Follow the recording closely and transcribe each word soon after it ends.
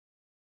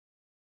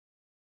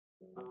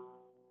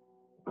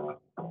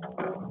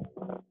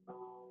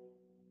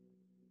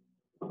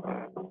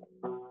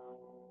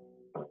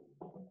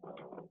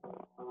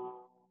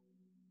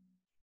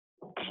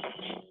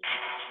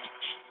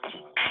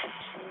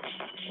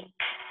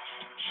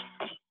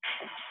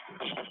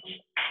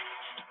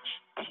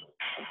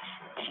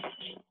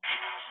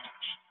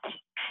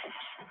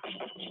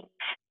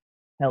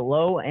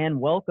Hello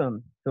and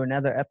welcome to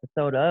another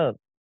episode of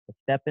the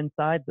Step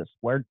Inside the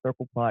Squared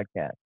Circle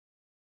podcast.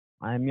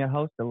 I'm your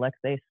host,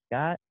 Alexei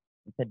Scott,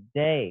 and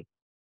today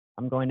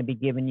I'm going to be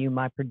giving you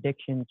my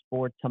predictions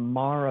for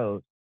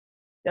tomorrow's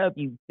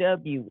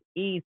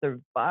WWE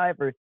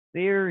Survivor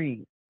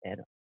Series, and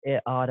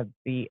it ought to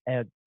be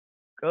a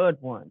good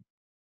one.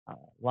 A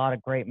lot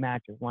of great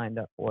matches lined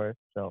up for us,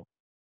 so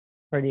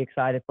pretty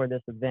excited for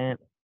this event.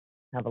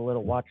 Have a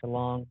little watch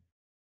along.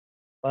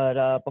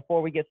 But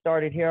before we get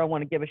started here, I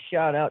want to give a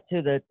shout out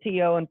to the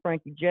T.O. and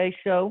Frankie J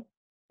show.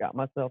 Got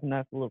myself a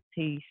nice little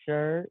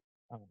T-shirt.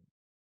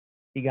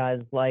 You guys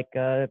like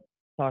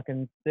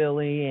talking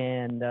silly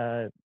and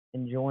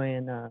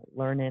enjoying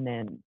learning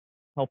and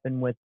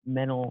helping with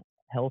mental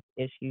health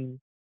issues.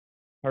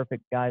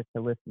 Perfect guys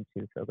to listen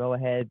to. So go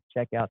ahead,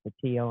 check out the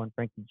T.O. and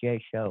Frankie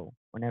J show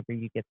whenever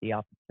you get the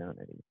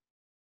opportunity.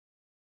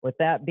 With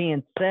that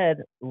being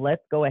said,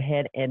 let's go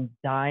ahead and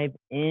dive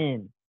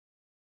in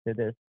to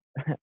this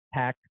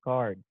packed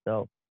card.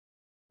 So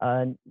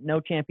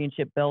no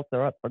championship belts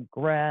are up for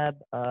grab.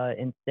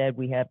 Instead,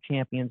 we have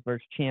champions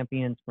versus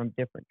champions from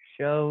different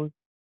shows,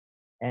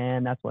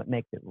 and that's what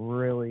makes it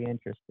really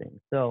interesting.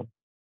 So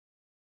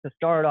to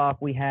start off,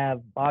 we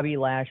have Bobby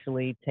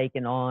Lashley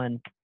taking on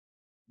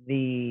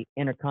the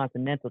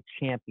Intercontinental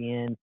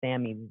Champion,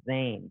 Sami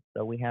Zayn.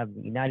 So we have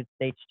the United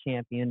States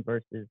Champion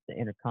versus the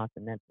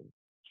Intercontinental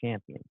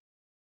Champion,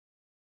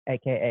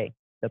 aka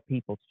the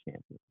People's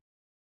Champion,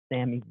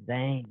 Sami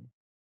Zayn.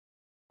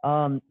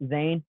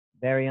 Zayn,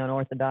 very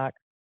unorthodox.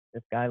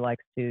 This guy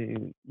likes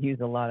to use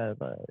a lot of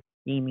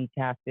schemy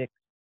tactics,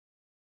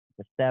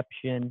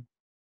 deception,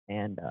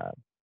 and a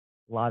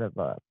lot of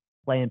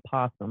playing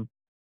possum,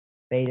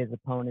 bait his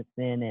opponents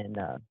in, and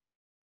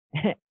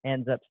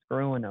ends up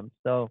screwing them.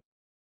 So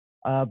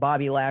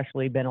Bobby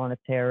Lashley been on a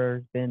tear,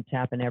 has been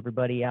tapping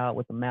everybody out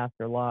with the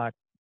master lock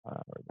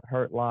or the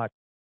hurt lock.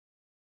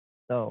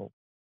 So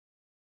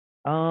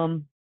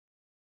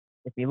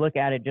if you look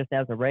at it just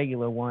as a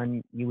regular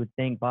one, you would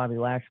think Bobby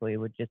Lashley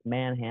would just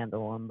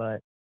manhandle him, but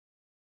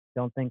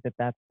don't think that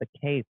that's the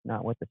case,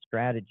 not with the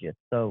strategist.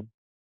 So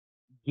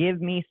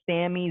give me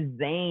Sami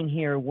Zayn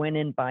here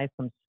winning by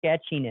some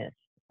sketchiness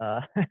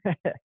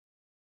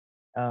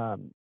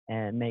and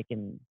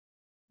making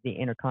the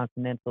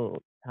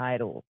Intercontinental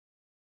title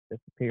the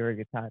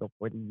superior title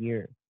for the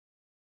year.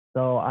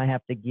 So I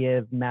have to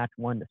give match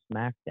 1 to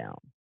SmackDown.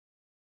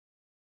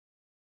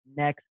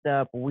 Next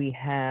up, we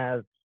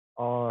have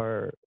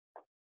our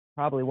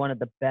probably one of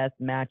the best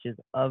matches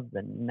of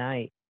the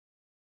night.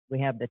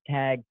 We have the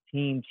tag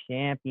team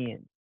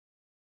champions,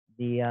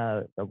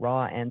 the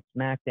Raw and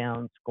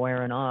SmackDown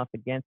squaring off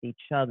against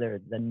each other,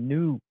 the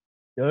New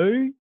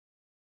Day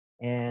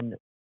and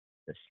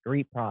the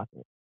Street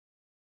Profits.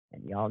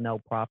 And y'all know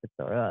profits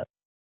are up.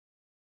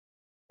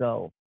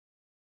 So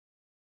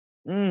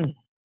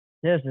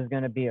this is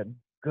going to be a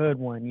good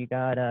one. You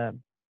got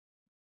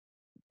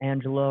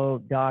Angelo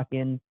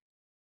Dawkins,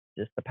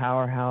 just the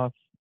powerhouse,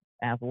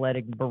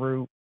 athletic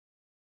brute.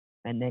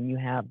 And then you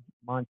have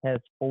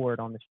Montez Ford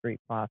on the Street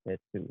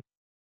Profits, who,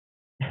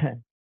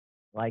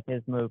 like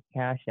his move,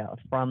 cash out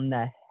from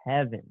the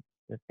heavens.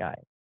 This guy,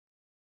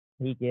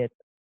 he gets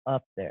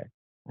up there.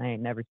 I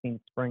ain't never seen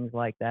springs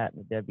like that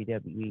in the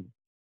WWE.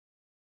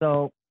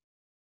 So,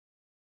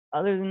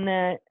 other than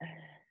that,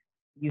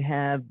 you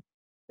have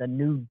the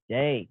New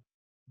Day.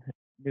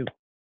 New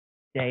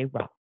Day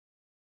Raw.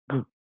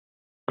 New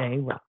Day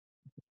Raw.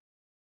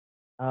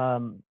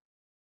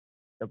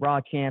 The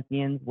Raw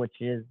champions, which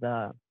is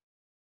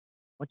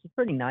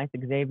pretty nice.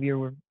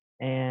 Xavier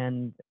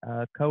and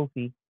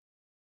Kofi,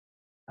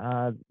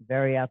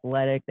 very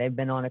athletic. They've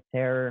been on a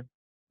tear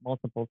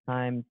multiple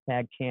times,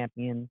 tag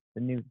champions,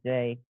 the New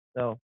Day.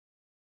 So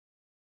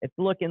it's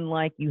looking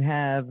like you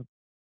have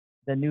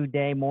the New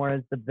Day more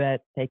as the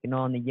vets taking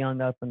on the young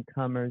up and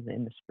comers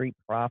in the Street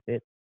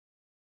Profits.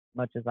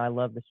 Much as I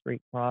love the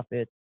Street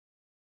Profits,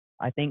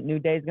 I think New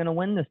Day's going to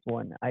win this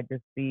one. I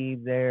just see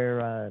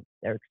their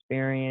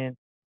experience,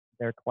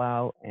 their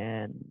clout,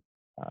 and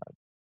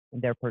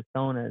their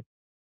personas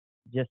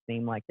just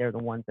seem like they're the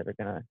ones that are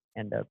going to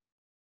end up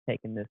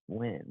taking this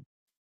win.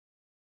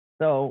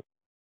 So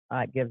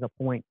it gives a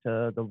point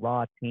to the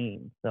Raw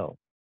team. So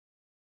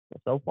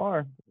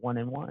far,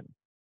 1-1.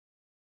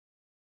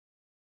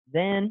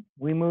 Then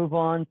we move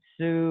on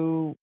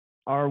to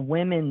our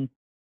women's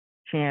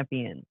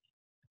champions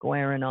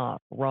squaring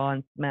off. Raw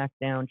and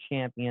SmackDown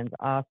champions,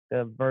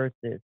 Asuka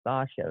versus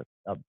Sasha,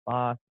 the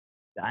Boss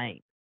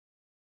Banks.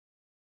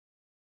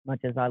 Much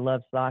as I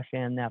love Sasha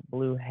and that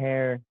blue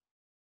hair,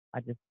 I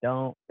just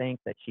don't think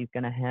that she's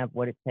going to have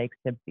what it takes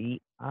to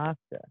beat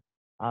Asuka.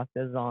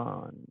 Asuka's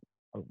on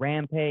a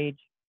rampage.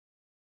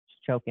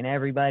 She's choking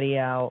everybody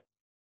out.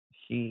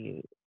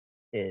 She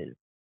is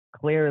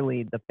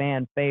clearly the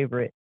fan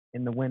favorite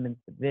in the women's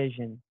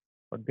division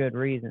for good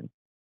reason.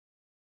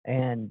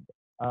 And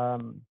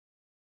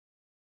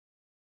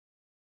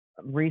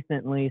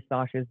recently,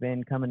 Sasha's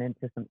been coming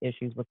into some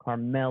issues with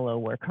Carmella,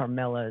 where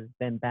Carmella has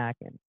been back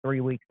in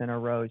 3 weeks in a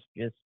row.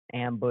 She just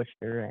ambushed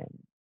her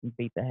and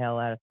beat the hell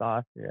out of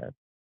Sasha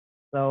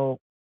So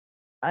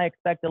I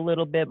expect a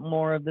little bit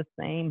more of the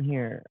same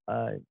here.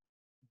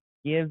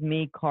 Give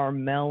me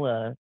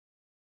Carmella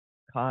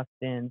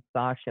costing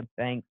Sasha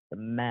Banks the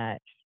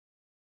match,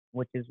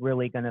 which is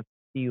really going to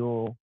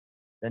fuel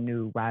the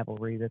new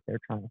rivalry that they're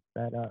trying to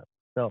set up.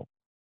 So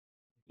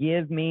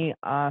give me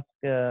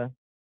Asuka,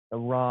 the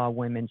Raw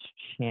Women's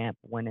Champ,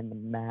 winning the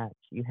match.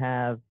 You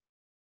have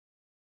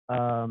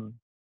 2-1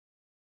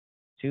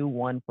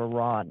 for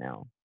Raw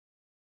now.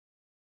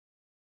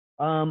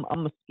 I'm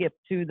gonna skip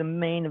to the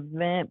main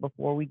event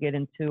before we get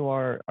into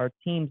our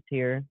teams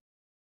here,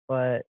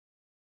 but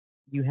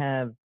you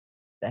have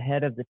the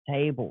head of the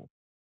table,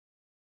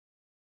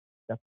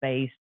 the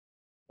face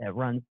that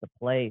runs the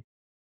place.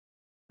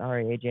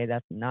 Sorry, AJ,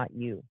 that's not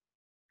you.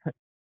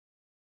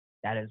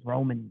 That is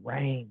Roman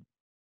Reigns,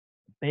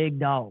 big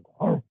dog.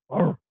 Arr,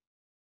 arr.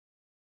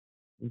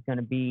 He's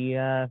gonna be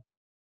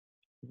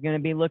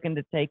looking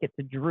to take it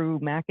to Drew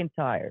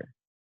McIntyre.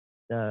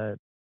 The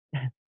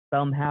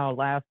somehow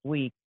last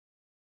week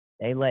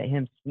they let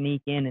him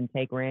sneak in and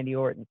take Randy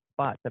Orton's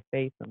spot to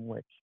face him,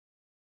 which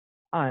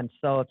I'm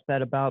so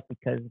upset about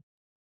because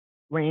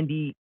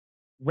Randy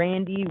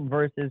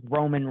versus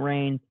Roman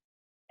Reigns,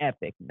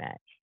 epic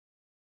match.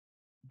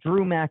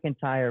 Drew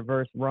McIntyre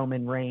versus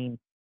Roman Reigns,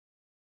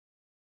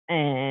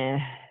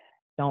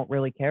 don't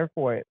really care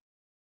for it.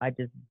 I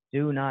just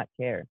do not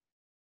care.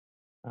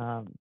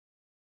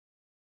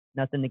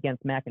 Nothing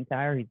against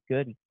McIntyre. He's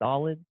good. He's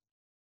solid.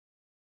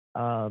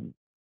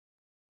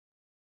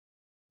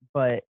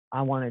 But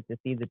I wanted to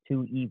see the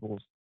two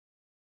evils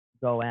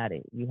go at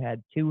it. You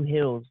had two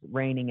heels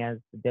reigning as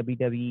the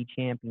WWE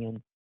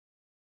champion.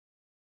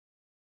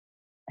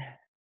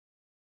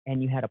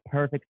 And you had a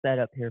perfect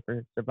setup here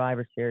for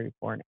Survivor Series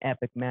for an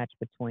epic match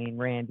between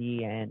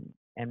Randy and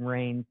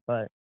Reigns,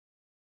 but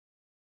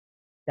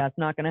that's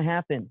not going to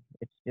happen.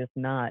 It's just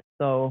not.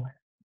 So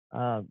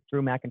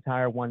Drew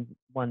McIntyre won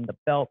the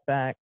belt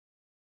back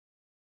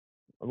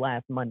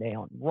last Monday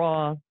on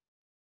Raw.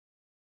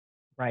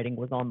 Writing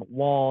was on the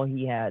wall.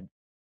 He had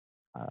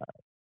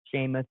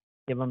Sheamus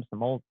give him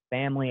some old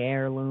family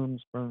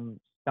heirlooms from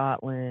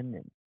Scotland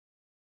and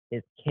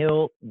his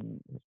kilt and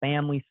his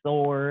family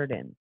sword,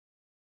 and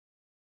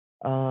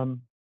so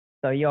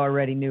you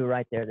already knew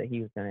right there that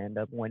he was going to end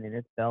up winning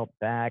his belt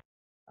back.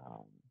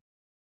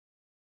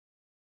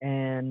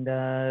 And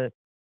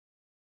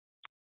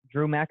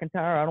Drew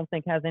McIntyre, I don't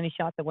think has any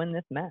shot to win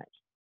this match.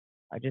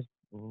 I just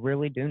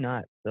really do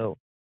not. So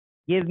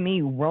give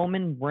me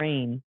Roman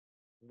Reigns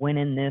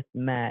winning this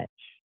match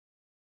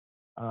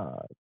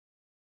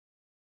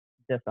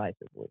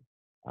decisively.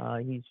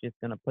 He's just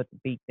going to put the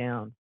beat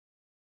down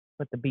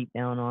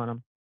on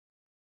him.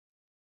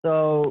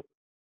 So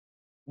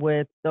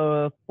with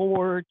the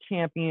 4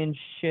 champion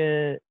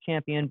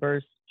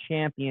versus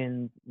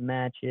champions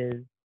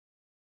matches,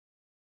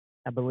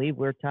 I believe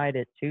we're tied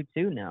at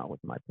 2-2 now with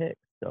my picks.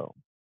 So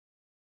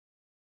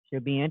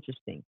should be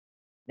interesting.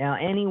 Now,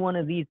 any one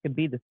of these could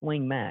be the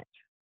swing match.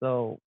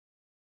 So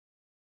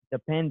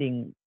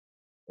depending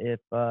if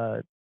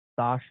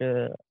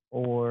Sasha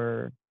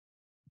or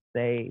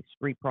say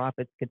Street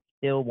Profits could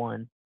steal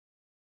one,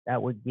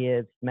 that would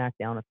give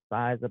SmackDown a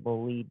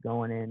sizable lead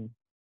going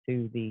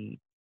into the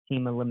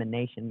team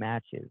elimination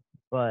matches.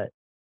 But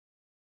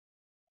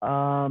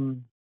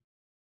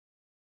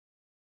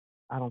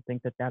I don't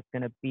think that that's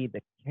going to be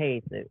the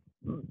case. It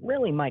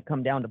really might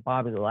come down to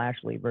Bobby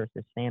Lashley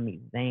versus Sami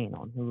Zayn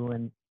on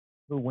who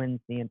wins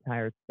the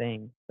entire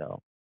thing.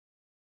 So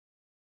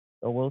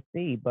we'll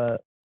see.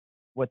 But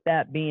with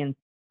that being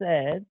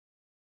said,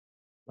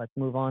 let's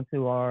move on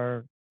to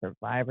our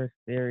Survivor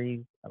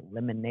Series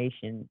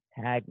elimination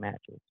tag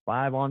matches.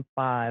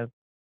 5-on-5.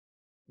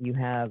 You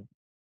have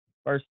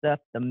first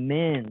up the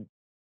men's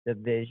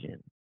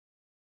division.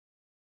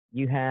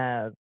 You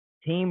have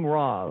Team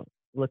Raw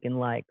looking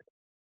like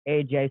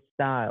AJ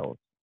Styles,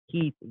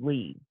 Keith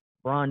Lee,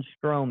 Braun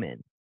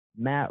Strowman,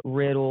 Matt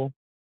Riddle,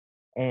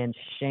 and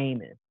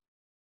Sheamus.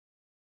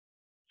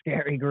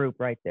 Scary group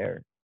right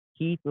there.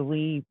 Keith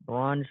Lee,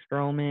 Braun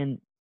Strowman,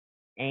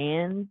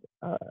 and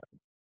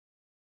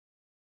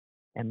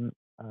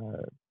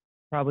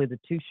probably the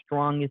 2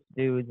 strongest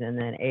dudes, and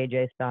then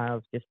AJ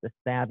Styles, just a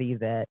savvy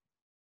vet,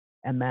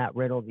 and Matt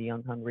Riddle, the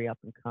young, hungry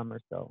up-and-comer.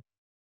 So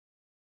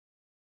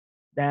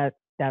that's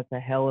a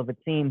hell of a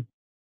team.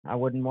 I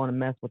wouldn't want to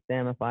mess with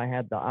them if I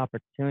had the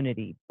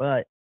opportunity,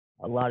 but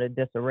a lot of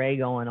disarray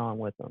going on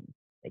with them.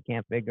 They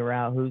can't figure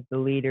out who's the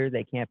leader.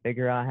 They can't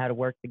figure out how to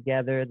work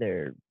together.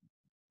 They're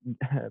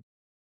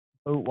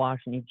boot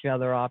washing each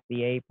other off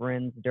the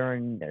aprons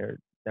during their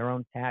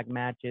own tag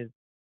matches.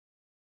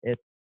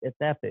 It's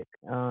epic.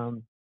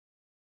 The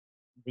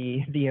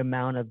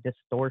amount of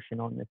distortion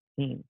on this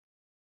team.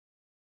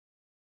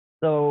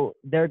 So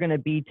they're going to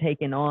be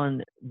taking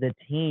on the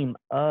team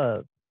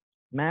of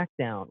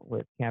SmackDown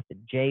with Captain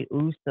Jey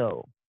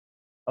Uso,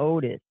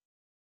 Otis,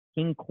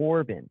 King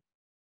Corbin,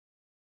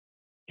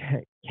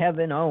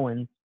 Kevin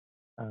Owens,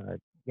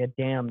 your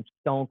damn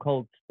Stone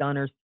Cold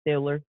Stunner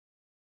Stiller.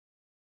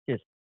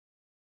 Just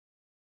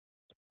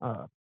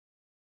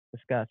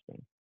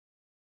disgusting.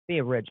 The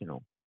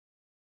original.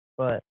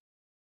 but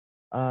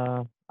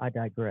I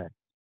digress.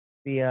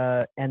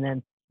 And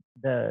then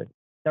the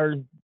Thurs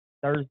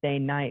Thursday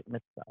night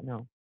Messiah,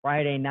 no,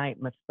 Friday night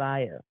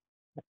Messiah,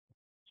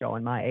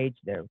 showing my age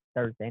there.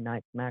 Thursday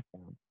night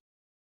SmackDown.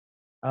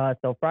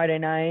 So Friday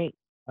night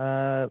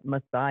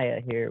Messiah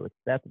here with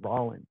Seth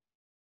Rollins.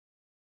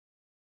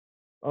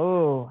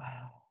 Oh,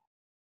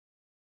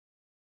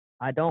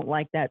 I don't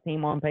like that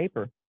team on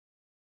paper.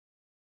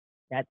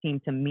 That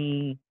team to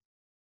me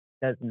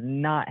does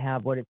not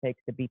have what it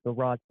takes to beat the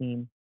Raw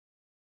team,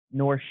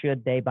 nor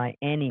should they by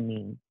any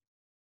means.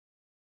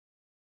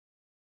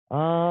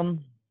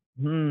 Um,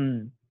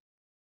 hmm,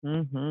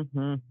 hmm, hmm,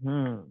 hmm,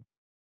 hmm.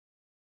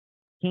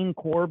 King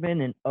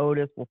Corbin and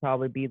Otis will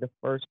probably be the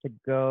first to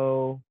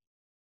go,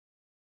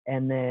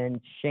 and then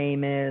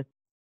Sheamus,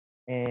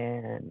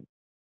 and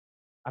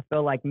I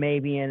feel like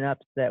maybe an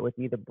upset with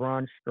either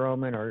Braun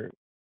Strowman or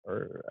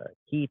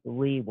Keith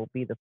Lee will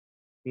be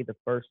the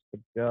first to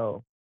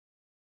go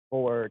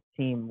for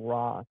Team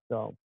Raw.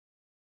 So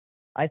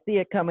I see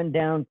it coming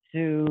down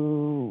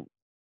to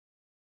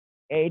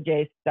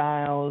AJ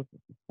Styles,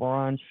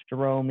 Braun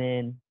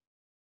Strowman,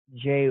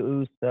 Jey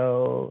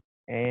Uso,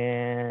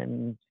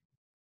 and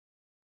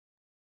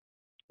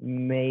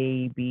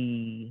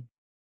maybe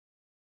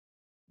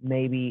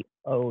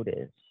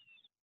Otis.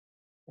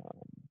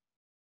 Um,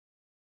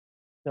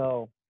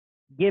 so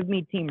give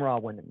me Team Raw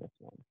winning this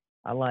one.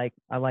 I like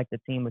the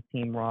team with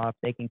Team Raw. If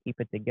they can keep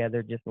it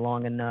together just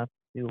long enough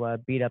to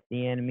beat up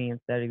the enemy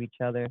instead of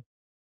each other,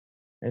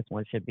 this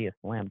one should be a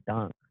slam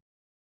dunk.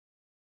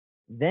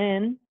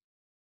 Then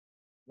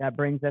that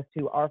brings us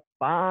to our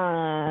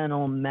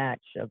final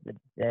match of the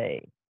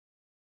day,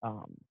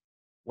 um,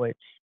 which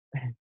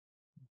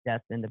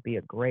destined to be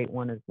a great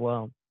one as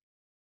well.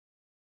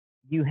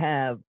 You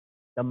have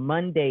the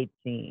Monday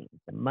team,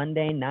 the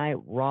Monday Night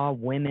Raw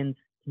women's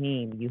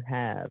team. You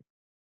have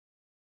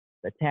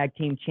the tag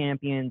team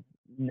champions,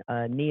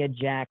 Nia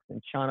Jax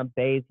and Shayna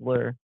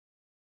Baszler.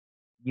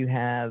 You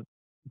have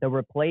the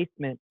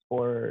replacements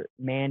for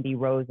Mandy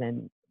Rose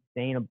and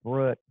Dana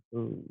Brooke,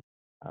 who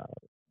uh,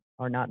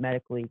 are not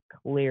medically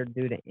cleared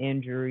due to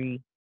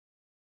injury.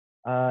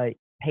 Uh,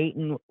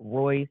 Peyton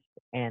Royce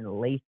and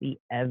Lacey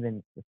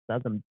Evans, the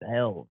Southern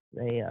Bells.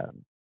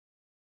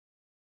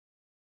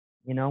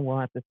 We'll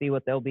have to see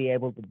what they'll be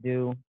able to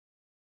do.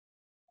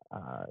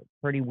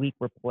 Pretty weak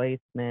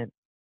replacement,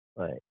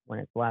 but when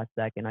it's last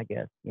second, I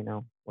guess,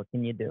 what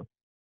can you do?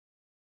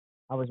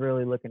 I was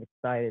really looking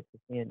excited to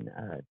seeing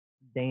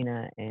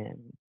Dana and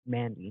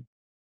Mandy,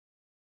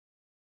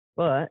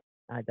 but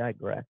I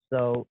digress.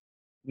 So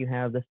you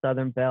have the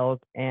Southern Bells,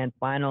 and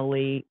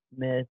finally,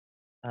 Miss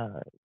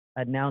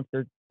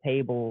announcer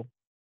table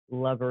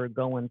lover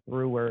going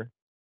through her,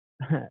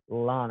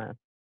 Lana.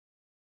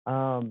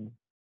 Um,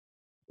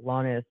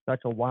 Lana is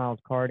such a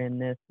wild card in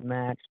this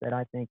match that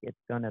I think it's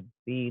going to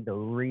be the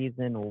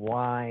reason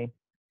why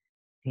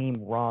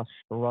Team Raw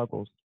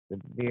struggles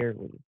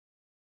severely.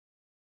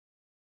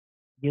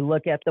 You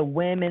look at the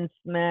women's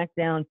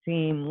SmackDown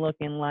team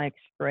looking like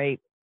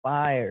straight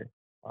fire.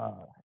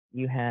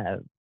 You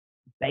have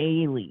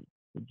Bayley,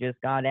 who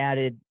just got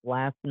added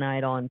last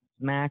night on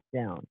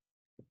SmackDown.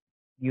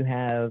 You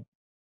have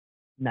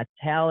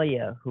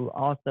Natalia, who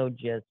also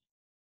just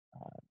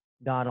uh,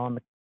 got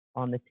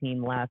on the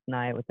team last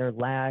night with her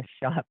last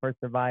shot for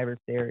Survivor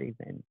Series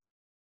and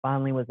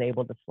finally was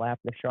able to slap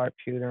the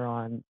sharpshooter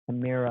on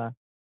Tamira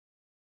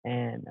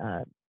and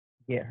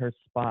get her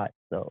spot.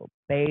 So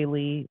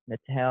Bayley,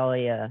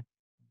 Natalia,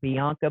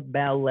 Bianca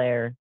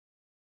Belair,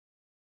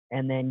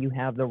 and then you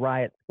have the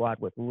Riot Squad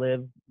with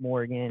Liv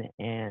Morgan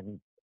and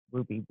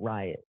Ruby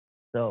Riot.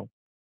 So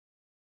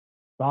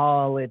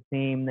solid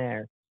team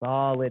there,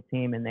 solid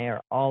team, and they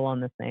are all on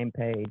the same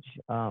page.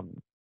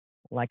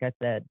 Like I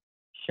said,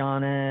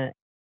 Shauna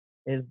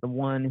is the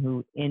one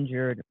who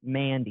injured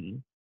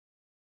Mandy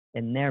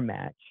in their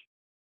match.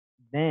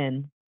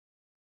 Then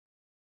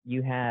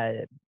you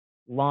had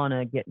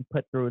Lana getting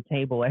put through a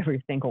table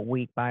every single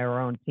week by her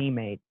own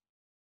teammates.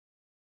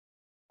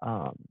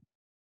 Um,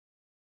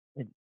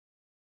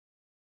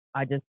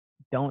 I just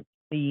don't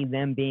see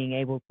them being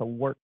able to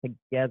work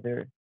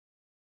together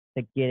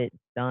to get it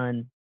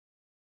done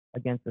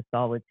against a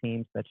solid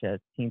team such as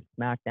Team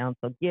SmackDown.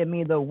 So give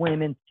me the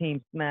women's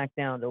Team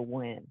SmackDown to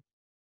win.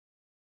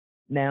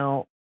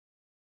 Now,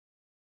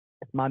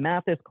 if my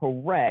math is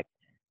correct,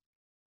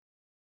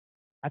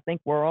 I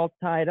think we're all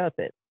tied up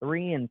at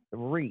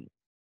 3-3.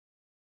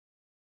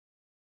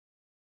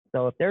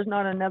 So if there's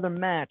not another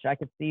match, I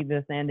could see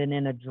this ending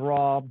in a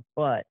draw,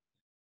 but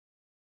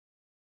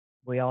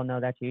we all know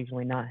that's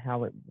usually not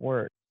how it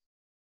works.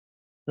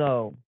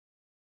 So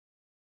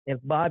if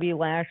Bobby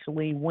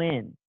Lashley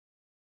wins,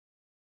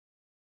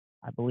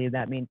 I believe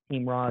that means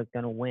Team Raw is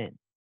going to win.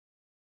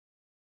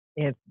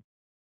 If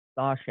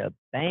Sasha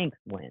Banks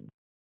wins,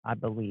 I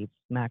believe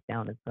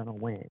SmackDown is going to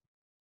win.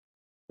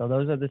 So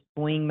those are the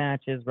swing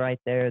matches right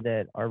there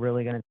that are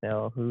really going to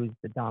tell who's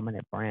the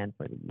dominant brand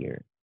for the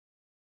year.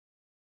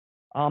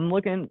 I'm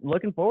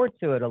looking forward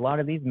to it. A lot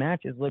of these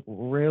matches look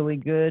really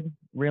good,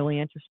 really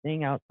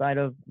interesting. Outside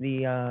of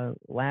the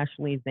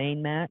Lashley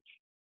Zayn match,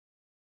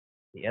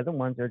 the other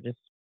ones are just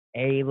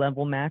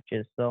A-level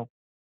matches. So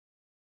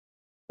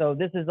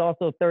this is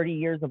also 30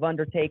 years of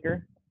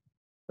Undertaker.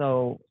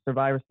 So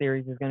Survivor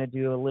Series is going to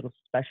do a little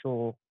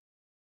special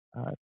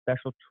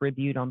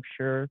tribute, I'm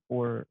sure,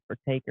 for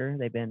Taker.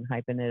 They've been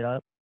hyping it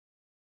up.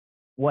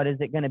 What is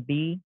it going to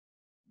be?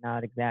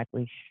 Not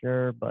exactly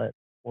sure, but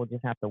we'll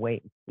just have to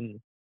wait and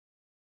see.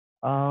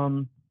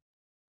 Um,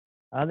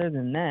 Other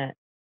than that,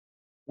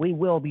 we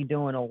will be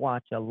doing a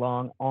watch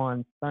along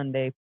on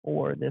Sunday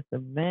for this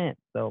event.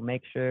 So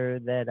make sure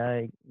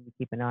that you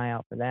keep an eye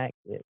out for that.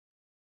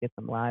 Get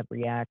some live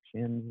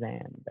reactions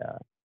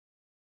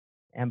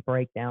and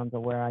breakdowns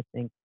of where I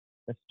think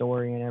the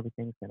story and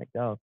everything's gonna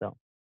go. So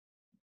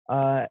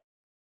uh,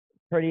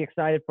 pretty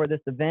excited for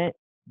this event.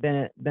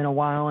 Been a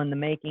while in the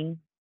making.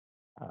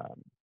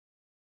 Um,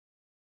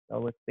 so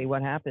let's see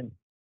what happens.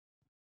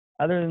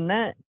 Other than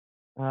that,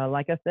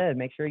 like I said,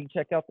 make sure you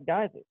check out the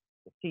guys at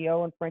the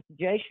TO and Frankie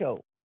J show.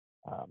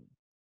 Um,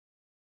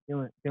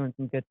 doing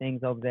some good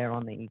things over there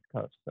on the East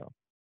Coast. So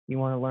if you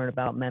want to learn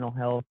about mental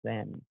health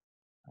and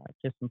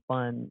just some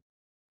fun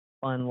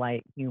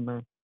light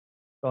humor,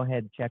 go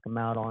ahead and check them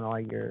out on all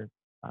your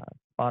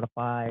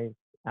Spotify,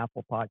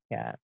 Apple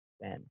Podcasts,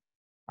 and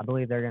I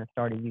believe they're going to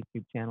start a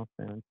YouTube channel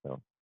soon.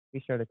 So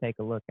be sure to take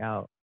a look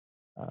out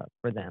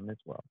for them as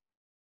well.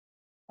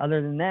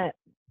 Other than that,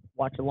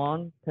 watch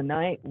along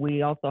tonight.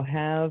 We also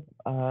have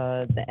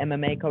the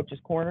MMA Coaches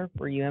Corner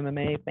for you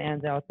MMA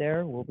fans out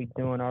there. We'll be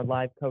doing our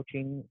live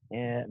coaching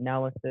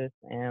analysis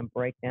and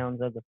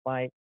breakdowns of the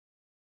fight.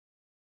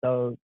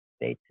 So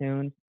stay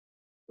tuned.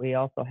 We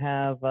also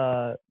have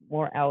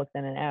more Alex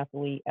and an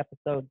Athlete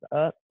episodes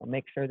up. So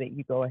make sure that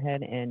you go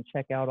ahead and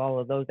check out all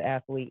of those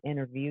athlete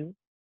interviews.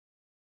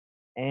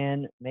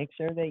 And make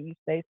sure that you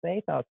stay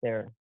safe out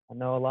there. I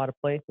know a lot of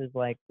places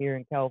like here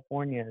in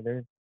California,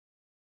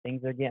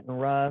 things are getting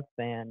rough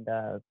and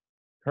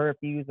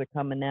curfews are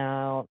coming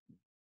out,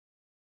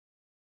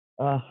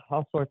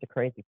 all sorts of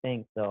crazy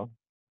things. So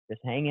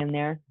just hang in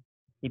there,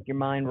 keep your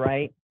mind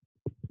right,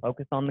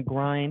 focus on the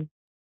grind,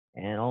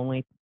 and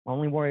only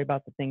worry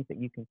about the things that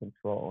you can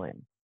control,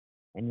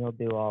 and you'll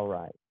do all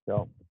right.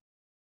 So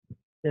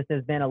this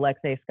has been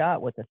Alexei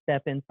Scott with the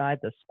Step Inside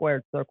the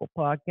Squared Circle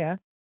podcast.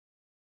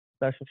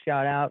 Special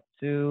shout out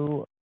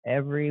to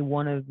every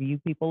one of you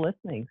people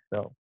listening.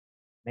 So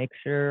make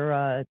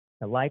sure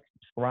to like,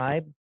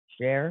 subscribe,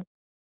 share,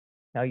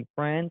 tell your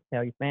friends,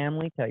 tell your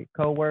family, tell your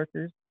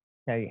coworkers,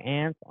 tell your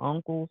aunts,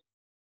 uncles,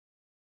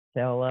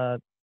 tell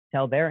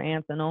their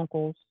aunts and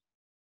uncles,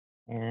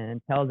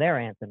 and tell their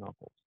aunts and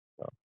uncles.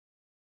 So,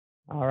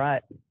 all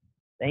right.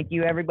 Thank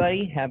you,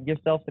 everybody. Have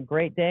yourselves a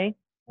great day,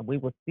 and we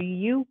will see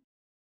you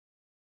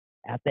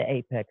at the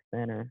Apex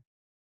Center.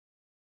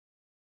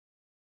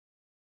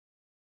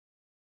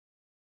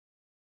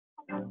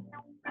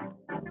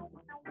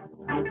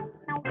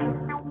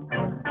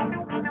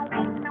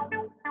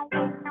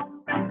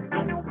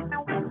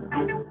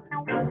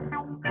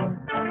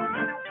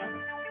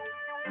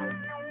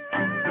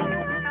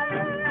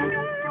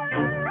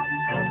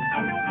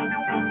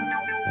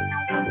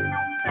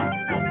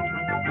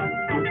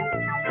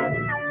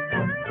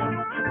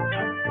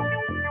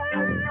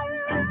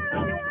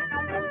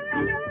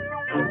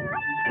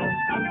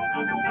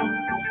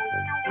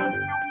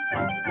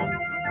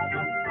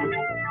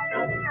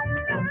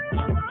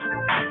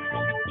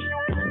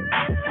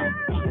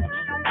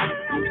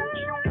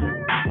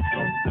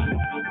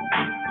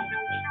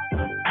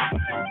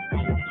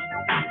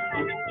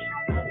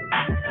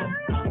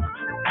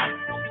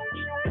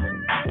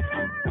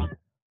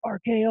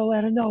 RKO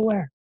out of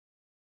nowhere.